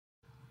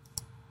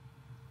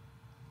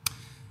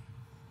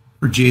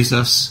For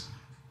Jesus,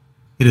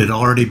 it had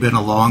already been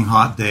a long,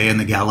 hot day in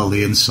the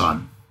Galilean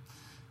sun.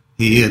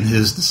 He and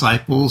his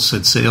disciples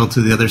had sailed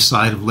to the other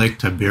side of Lake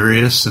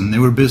Tiberias, and they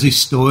were busy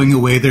stowing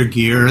away their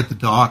gear at the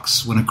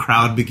docks when a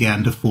crowd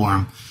began to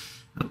form.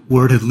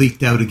 Word had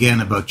leaked out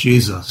again about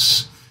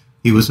Jesus.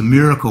 He was a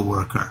miracle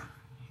worker.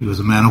 He was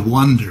a man of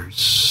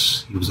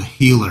wonders. He was a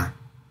healer.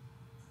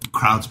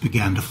 Crowds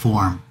began to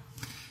form.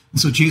 And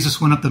so Jesus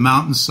went up the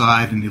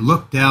mountainside and he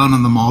looked down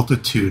on the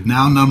multitude,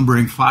 now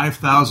numbering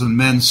 5,000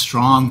 men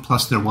strong,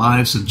 plus their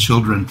wives and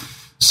children.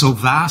 So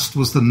vast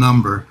was the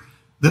number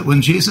that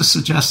when Jesus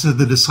suggested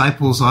the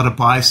disciples ought to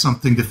buy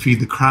something to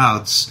feed the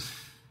crowds,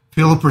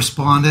 Philip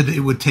responded it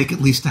would take at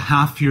least a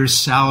half year's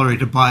salary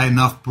to buy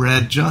enough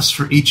bread just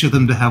for each of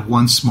them to have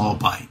one small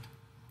bite.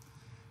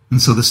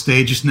 And so the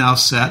stage is now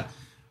set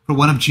for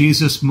one of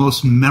Jesus'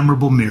 most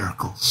memorable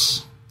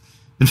miracles.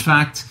 In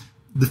fact,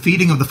 the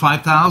feeding of the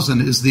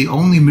 5,000 is the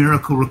only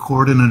miracle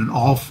recorded in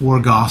all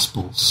four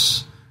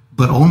Gospels,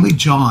 but only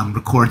John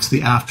records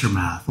the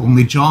aftermath.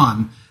 Only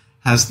John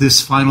has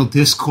this final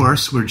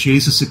discourse where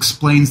Jesus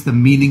explains the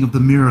meaning of the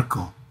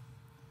miracle.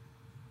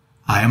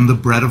 I am the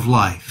bread of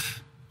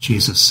life,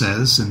 Jesus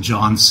says in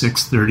John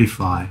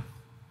 6:35.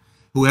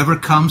 Whoever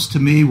comes to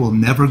me will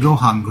never go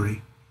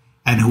hungry,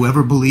 and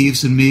whoever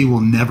believes in me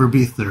will never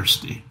be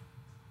thirsty.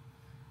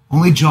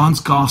 Only John's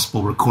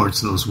Gospel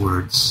records those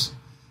words.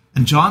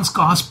 And John's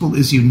Gospel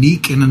is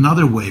unique in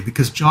another way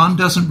because John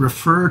doesn't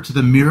refer to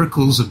the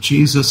miracles of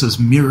Jesus as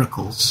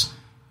miracles.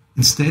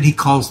 Instead, he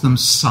calls them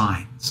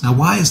signs. Now,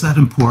 why is that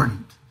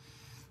important?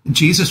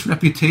 Jesus'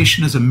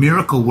 reputation as a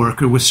miracle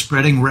worker was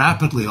spreading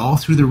rapidly all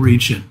through the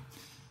region.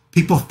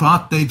 People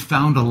thought they'd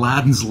found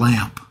Aladdin's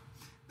lamp,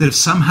 that if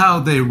somehow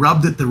they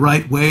rubbed it the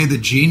right way, the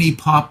genie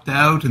popped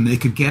out and they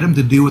could get him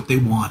to do what they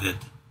wanted.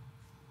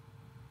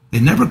 They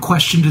never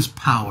questioned his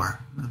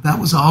power. That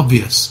was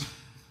obvious.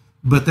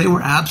 But they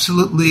were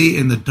absolutely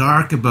in the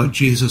dark about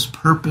Jesus'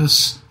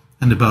 purpose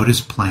and about his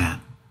plan.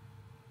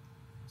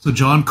 So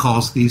John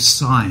calls these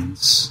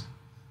signs.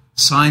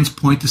 Signs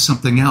point to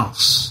something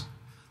else.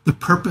 The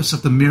purpose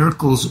of the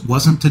miracles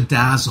wasn't to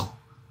dazzle.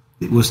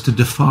 It was to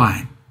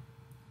define.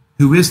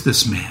 Who is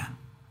this man?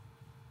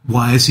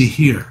 Why is he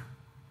here?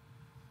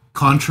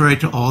 Contrary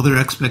to all their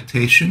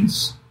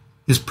expectations,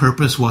 his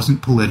purpose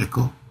wasn't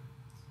political.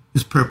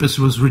 His purpose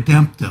was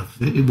redemptive.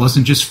 It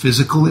wasn't just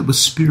physical, it was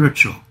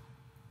spiritual.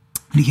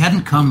 And he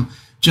hadn't come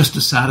just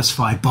to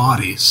satisfy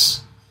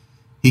bodies.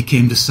 He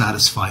came to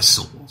satisfy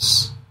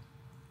souls.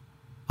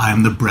 I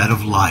am the bread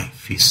of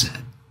life, he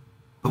said.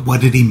 But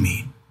what did he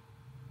mean?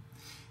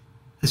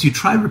 As you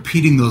try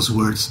repeating those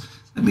words,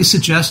 let me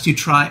suggest you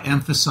try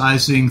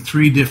emphasizing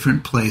three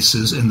different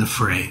places in the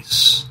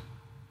phrase.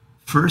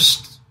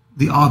 First,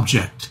 the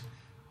object.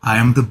 I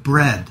am the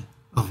bread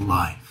of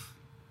life.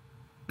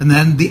 And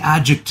then the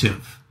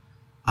adjective.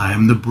 I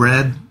am the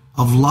bread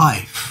of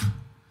life.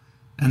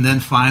 And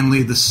then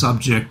finally, the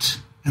subject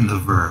and the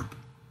verb.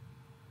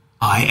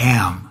 I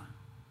am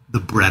the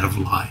bread of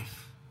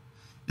life.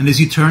 And as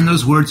you turn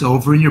those words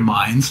over in your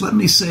minds, let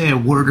me say a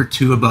word or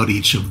two about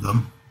each of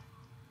them.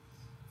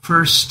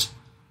 First,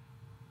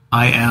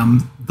 I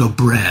am the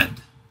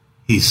bread,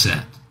 he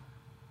said.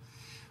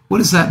 What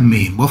does that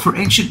mean? Well, for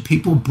ancient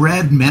people,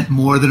 bread meant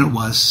more than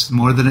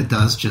it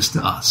does just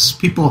to us.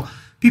 People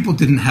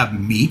didn't have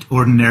meat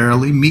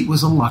ordinarily. Meat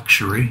was a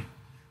luxury.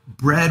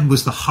 Bread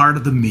was the heart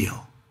of the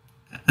meal.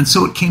 And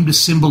so it came to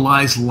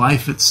symbolize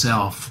life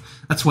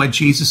itself. That's why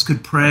Jesus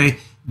could pray,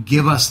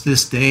 give us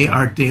this day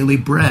our daily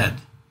bread.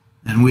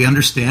 And we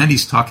understand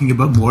he's talking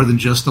about more than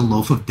just a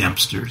loaf of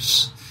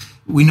Dempster's.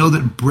 We know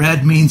that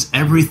bread means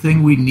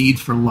everything we need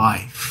for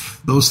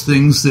life, those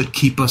things that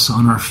keep us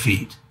on our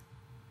feet.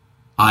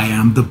 I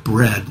am the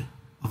bread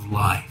of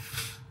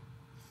life.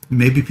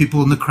 Maybe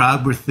people in the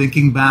crowd were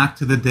thinking back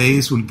to the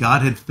days when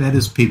God had fed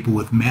his people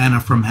with manna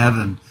from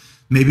heaven.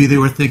 Maybe they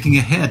were thinking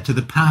ahead to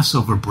the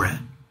Passover bread.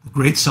 The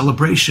great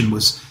celebration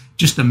was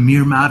just a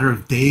mere matter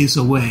of days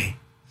away.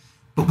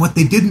 But what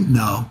they didn't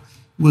know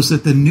was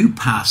that the new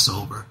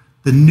Passover,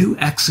 the new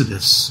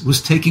Exodus,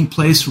 was taking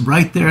place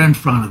right there in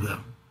front of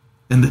them,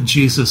 and that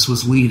Jesus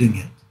was leading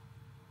it.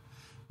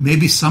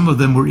 Maybe some of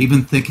them were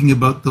even thinking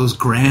about those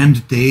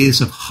grand days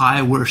of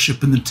high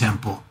worship in the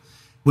temple,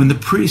 when the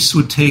priests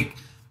would take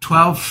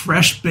 12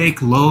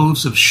 fresh-baked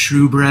loaves of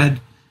shewbread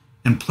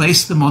and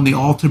place them on the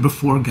altar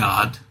before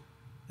God,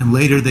 and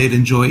later they'd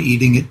enjoy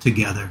eating it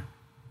together.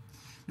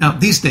 Now,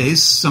 these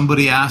days,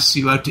 somebody asks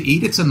you out to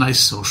eat. It's a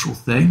nice social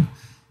thing.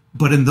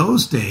 But in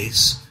those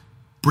days,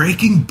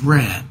 breaking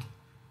bread,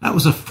 that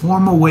was a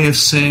formal way of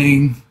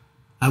saying,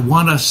 I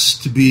want us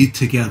to be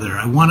together.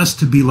 I want us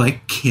to be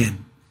like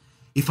kin.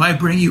 If I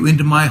bring you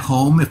into my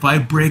home, if I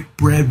break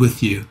bread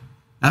with you,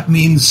 that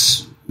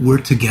means we're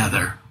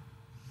together.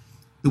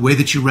 The way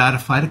that you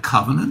ratified a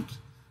covenant,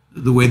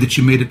 the way that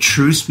you made a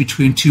truce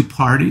between two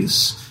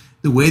parties,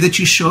 the way that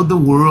you showed the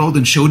world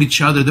and showed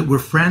each other that we're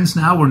friends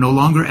now, we're no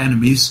longer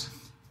enemies,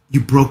 you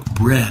broke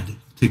bread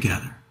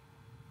together.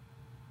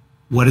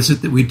 What is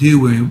it that we do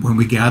when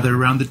we gather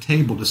around the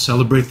table to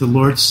celebrate the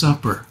Lord's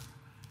Supper?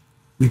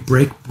 we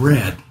break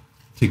bread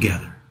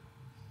together.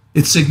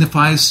 It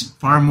signifies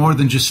far more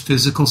than just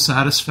physical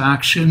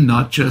satisfaction,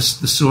 not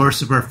just the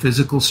source of our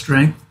physical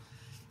strength.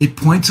 It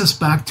points us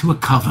back to a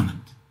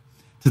covenant,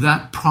 to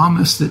that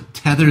promise that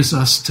tethers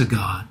us to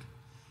God.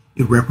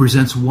 It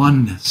represents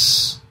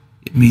oneness.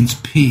 It means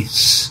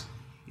peace.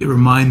 It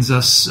reminds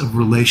us of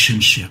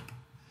relationship.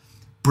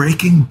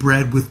 Breaking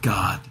bread with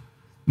God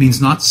means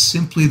not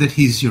simply that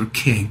he's your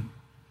king,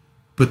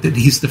 but that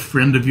he's the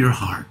friend of your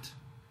heart,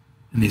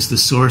 and he's the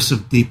source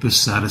of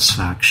deepest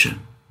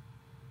satisfaction.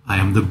 I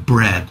am the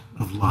bread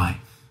of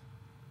life.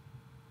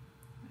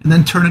 And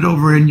then turn it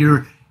over in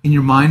your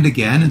mind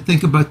again and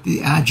think about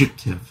the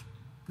adjective.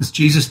 Because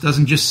Jesus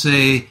doesn't just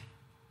say,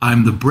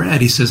 I'm the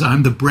bread. He says,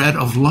 I'm the bread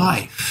of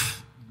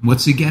life.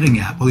 What's he getting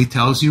at? Well, he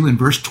tells you in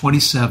verse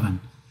 27,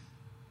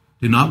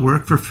 do not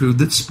work for food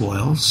that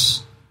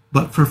spoils,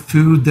 but for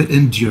food that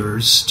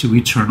endures to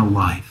eternal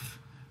life.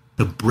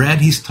 The bread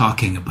he's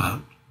talking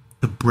about,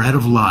 the bread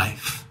of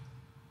life,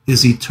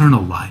 is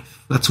eternal life.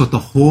 That's what the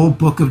whole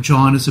book of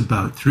John is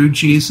about. Through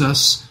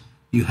Jesus,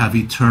 you have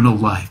eternal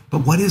life.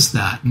 But what is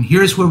that? And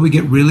here's where we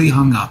get really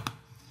hung up.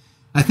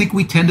 I think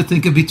we tend to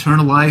think of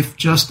eternal life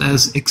just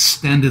as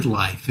extended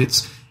life.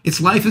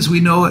 It's life as we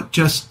know it,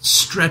 just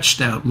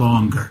stretched out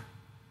longer.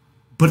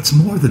 But it's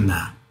more than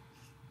that.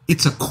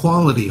 It's a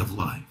quality of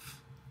life.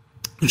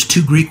 There's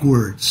two Greek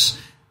words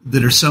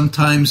that are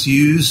sometimes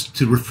used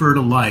to refer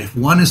to life.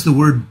 One is the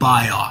word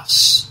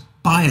bios.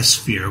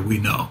 Biosphere, we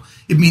know.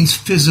 It means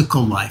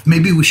physical life.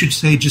 Maybe we should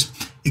say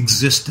just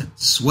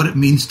existence, what it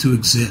means to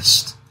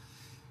exist.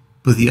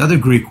 But the other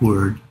Greek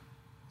word,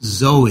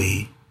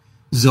 zoe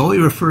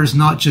refers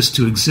not just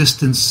to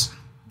existence,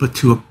 but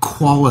to a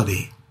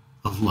quality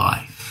of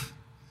life.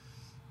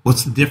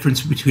 What's the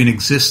difference between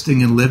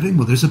existing and living?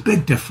 Well, there's a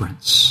big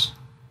difference.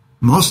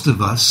 Most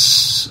of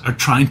us are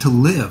trying to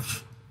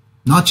live,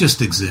 not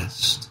just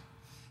exist.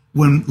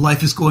 When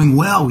life is going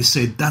well, we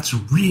say, that's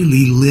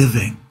really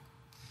living.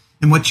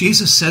 And what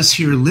Jesus says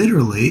here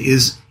literally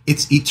is,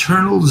 it's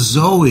eternal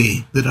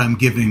Zoe that I'm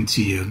giving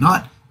to you,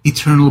 not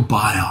eternal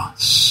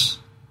bios.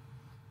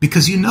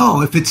 Because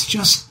if it's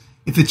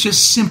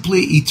just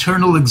simply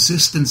eternal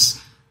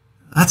existence,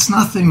 that's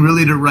nothing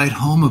really to write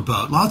home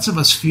about. Lots of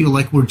us feel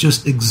like we're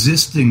just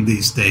existing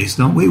these days,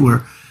 don't we?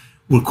 We're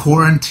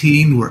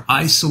quarantined, we're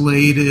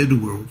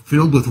isolated, we're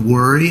filled with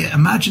worry.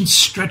 Imagine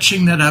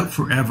stretching that out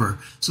forever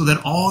so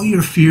that all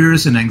your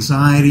fears and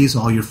anxieties,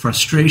 all your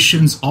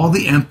frustrations, all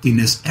the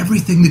emptiness,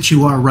 everything that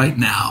you are right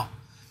now,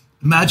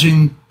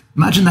 imagine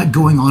that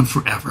going on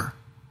forever.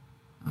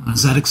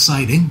 Is that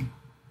exciting?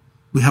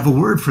 We have a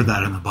word for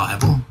that in the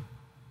Bible.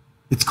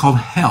 It's called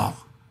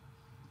hell.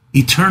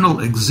 Eternal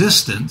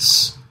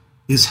existence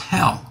is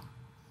hell,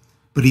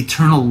 but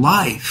eternal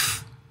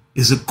life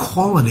is a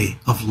quality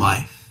of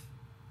life.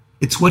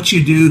 It's what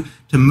you do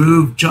to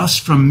move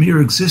just from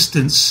mere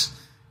existence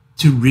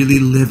to really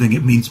living.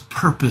 It means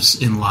purpose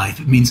in life.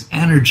 It means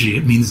energy.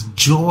 It means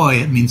joy.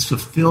 It means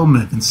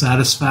fulfillment and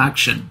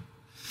satisfaction.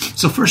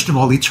 So first of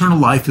all, eternal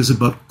life is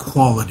about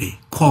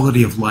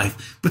quality of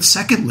life. But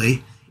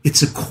secondly,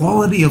 it's a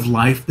quality of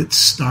life that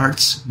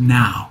starts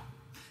now.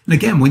 And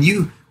again, when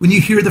you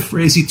hear the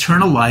phrase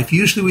eternal life,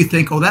 usually we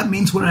think, that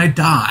means when I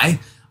die,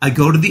 I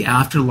go to the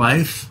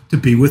afterlife to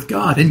be with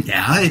God. And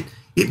yeah,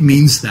 it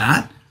means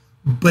that.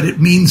 But it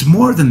means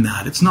more than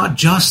that. It's not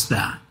just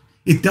that.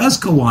 It does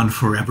go on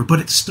forever, but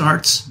it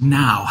starts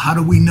now. How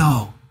do we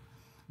know?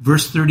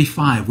 Verse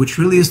 35, which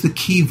really is the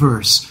key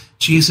verse.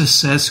 Jesus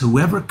says,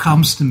 whoever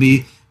comes to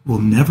me will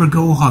never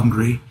go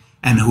hungry,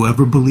 and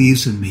whoever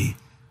believes in me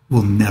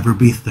will never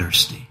be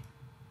thirsty.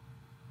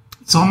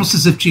 It's almost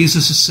as if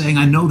Jesus is saying,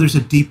 I know there's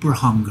a deeper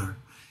hunger.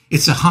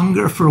 It's a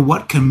hunger for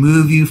what can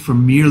move you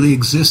from merely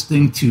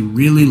existing to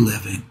really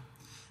living.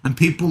 And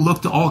people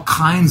look to all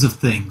kinds of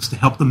things to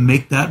help them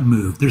make that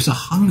move. There's a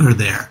hunger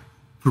there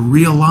for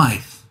real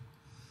life.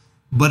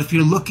 But if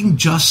you're looking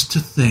just to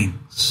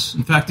things,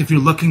 in fact, if you're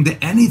looking to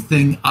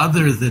anything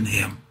other than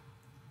him,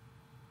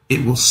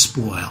 it will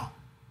spoil.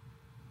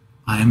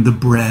 I am the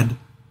bread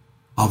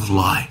of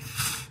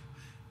life.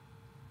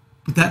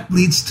 But that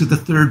leads to the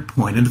third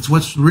point, and it's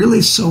what's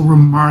really so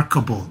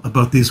remarkable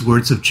about these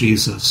words of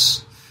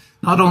Jesus.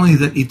 Not only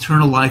that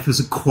eternal life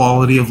is a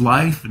quality of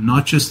life, and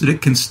not just that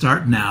it can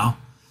start now,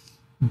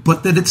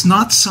 but that it's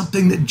not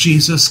something that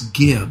Jesus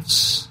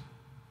gives.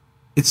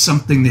 It's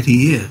something that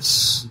he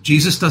is.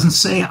 Jesus doesn't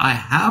say, I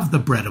have the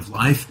bread of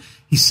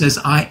life. He says,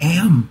 I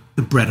am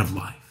the bread of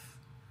life.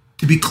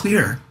 To be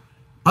clear,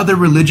 other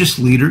religious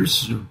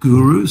leaders or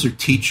gurus or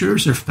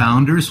teachers or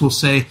founders will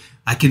say,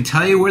 I can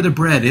tell you where the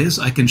bread is.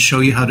 I can show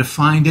you how to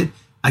find it.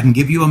 I can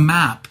give you a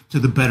map to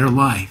the better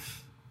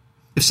life.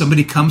 If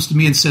somebody comes to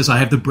me and says, I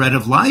have the bread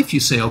of life, you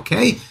say,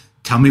 okay,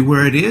 tell me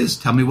where it is.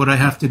 Tell me what I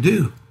have to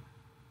do.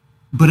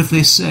 But if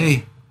they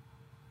say,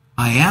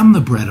 I am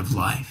the bread of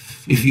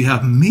life, if you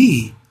have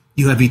me,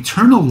 you have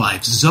eternal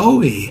life,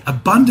 Zoe,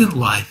 abundant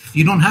life.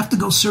 You don't have to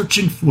go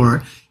searching for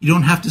it. You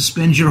don't have to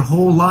spend your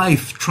whole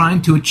life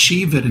trying to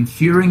achieve it and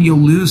fearing you'll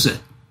lose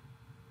it.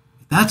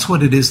 If that's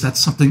what it is,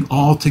 that's something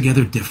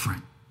altogether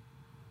different.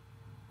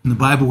 In the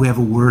Bible, we have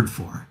a word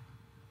for it.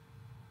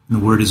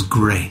 And the word is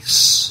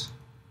grace.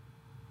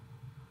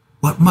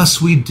 What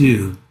must we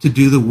do to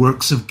do the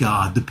works of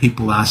God? The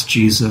people asked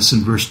Jesus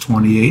in verse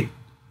 28.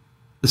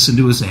 Listen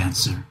to his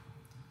answer.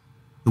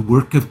 The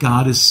work of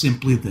God is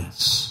simply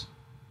this: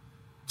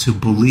 to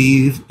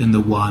believe in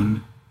the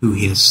one who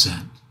he has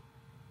sent.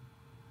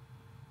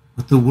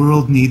 What the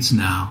world needs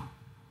now,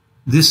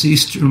 this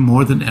Easter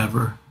more than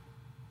ever,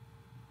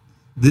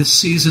 this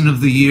season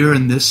of the year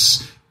and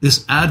this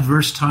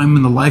adverse time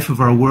in the life of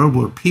our world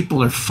where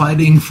people are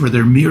fighting for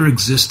their mere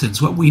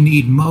existence, what we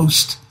need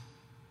most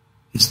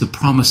is the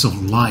promise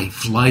of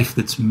life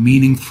that's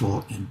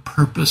meaningful and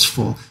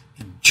purposeful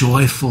and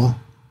joyful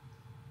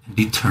and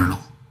eternal.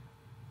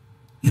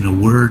 In a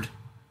word,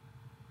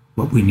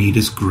 what we need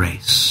is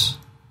grace.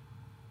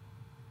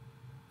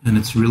 And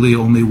it's really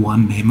only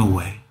one name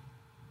away.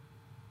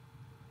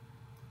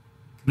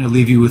 Can I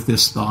leave you with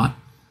this thought?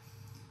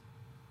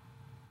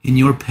 In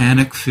your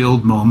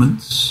panic-filled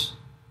moments,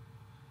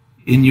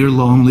 in your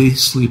lonely,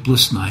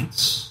 sleepless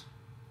nights,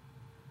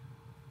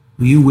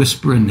 will you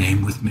whisper a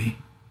name with me?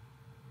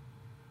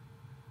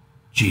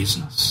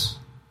 Jesus.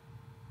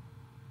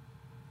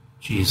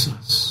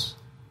 Jesus.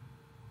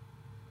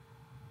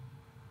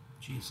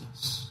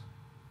 Jesus.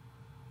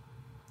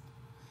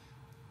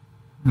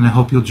 And I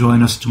hope you'll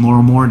join us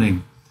tomorrow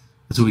morning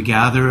as we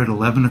gather at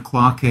 11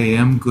 o'clock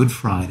a.m. Good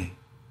Friday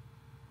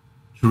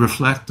to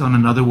reflect on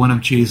another one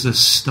of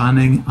Jesus'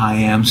 stunning I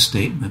am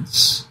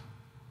statements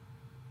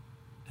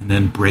and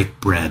then break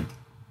bread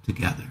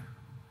together.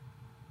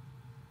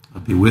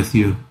 I'll be with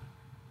you.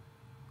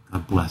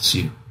 God bless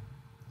you.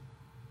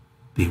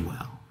 Be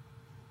well.